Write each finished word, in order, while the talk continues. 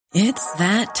It's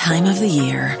that time of the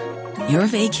year. Your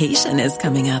vacation is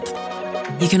coming up.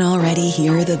 You can already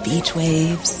hear the beach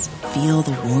waves, feel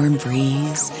the warm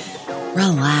breeze,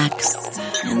 relax,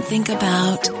 and think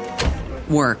about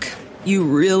work. You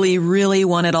really, really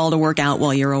want it all to work out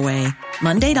while you're away.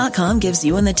 Monday.com gives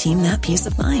you and the team that peace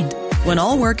of mind. When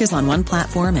all work is on one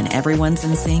platform and everyone's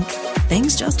in sync,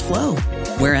 things just flow.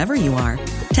 Wherever you are,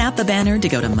 tap the banner to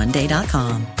go to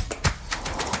Monday.com.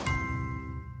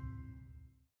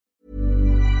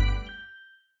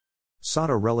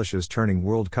 Sotto relishes turning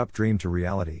World Cup dream to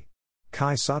reality.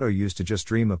 Kai Sotto used to just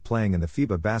dream of playing in the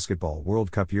FIBA Basketball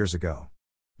World Cup years ago.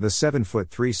 The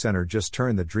 7'3" center just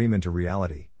turned the dream into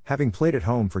reality, having played at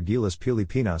home for Gilas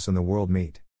Pilipinas in the World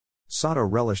Meet. Sotto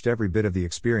relished every bit of the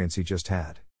experience he just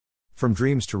had. From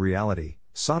dreams to reality,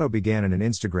 Sotto began in an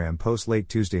Instagram post late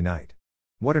Tuesday night.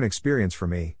 What an experience for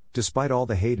me, despite all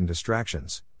the hate and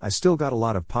distractions, I still got a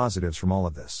lot of positives from all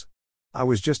of this. I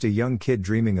was just a young kid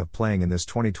dreaming of playing in this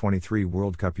 2023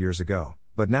 World Cup years ago,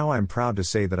 but now I'm proud to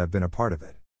say that I've been a part of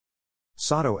it.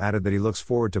 Sotto added that he looks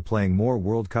forward to playing more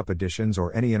World Cup editions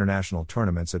or any international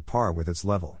tournaments at par with its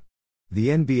level. The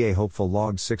NBA hopeful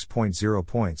logged 6.0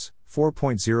 points,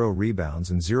 4.0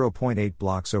 rebounds and 0.8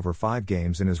 blocks over 5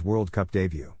 games in his World Cup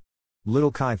debut.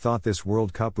 Little Kai thought this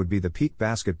World Cup would be the peak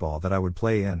basketball that I would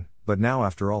play in, but now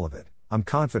after all of it, I'm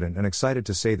confident and excited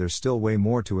to say there's still way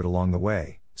more to it along the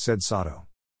way, said Sotto.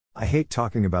 I hate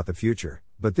talking about the future,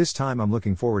 but this time I'm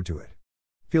looking forward to it.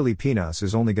 Pilipinas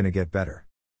is only going to get better.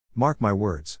 Mark my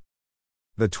words.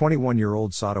 The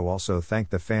 21-year-old Sotto also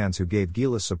thanked the fans who gave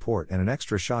Gilas support and an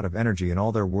extra shot of energy in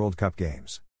all their World Cup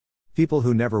games. People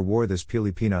who never wore this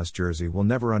Pilipinas jersey will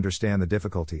never understand the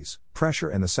difficulties, pressure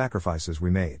and the sacrifices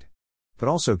we made. But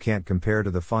also can't compare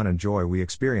to the fun and joy we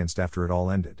experienced after it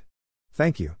all ended.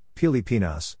 Thank you,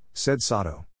 Pilipinas, said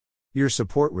Sotto. Your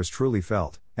support was truly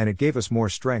felt, and it gave us more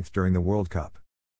strength during the World Cup.